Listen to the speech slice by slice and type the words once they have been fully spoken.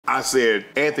I said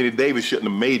Anthony Davis shouldn't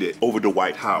have made it over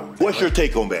Dwight Howard. What's your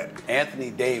take on that? Anthony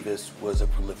Davis was a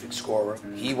prolific scorer.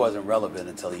 He wasn't relevant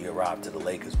until he arrived to the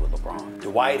Lakers with LeBron.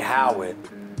 Dwight Howard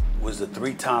was a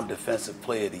 3-time Defensive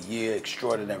Player of the Year,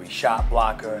 extraordinary shot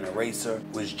blocker and eraser,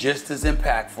 was just as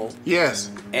impactful.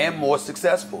 Yes. And more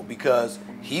successful because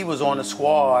he was on the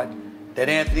squad that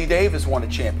Anthony Davis won a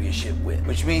championship with,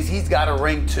 which means he's got a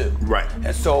ring too. Right.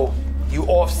 And so you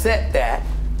offset that,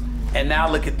 and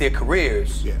now look at their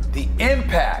careers. Yeah. The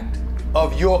impact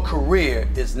of your career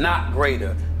is not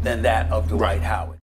greater than that of Dwight Howard.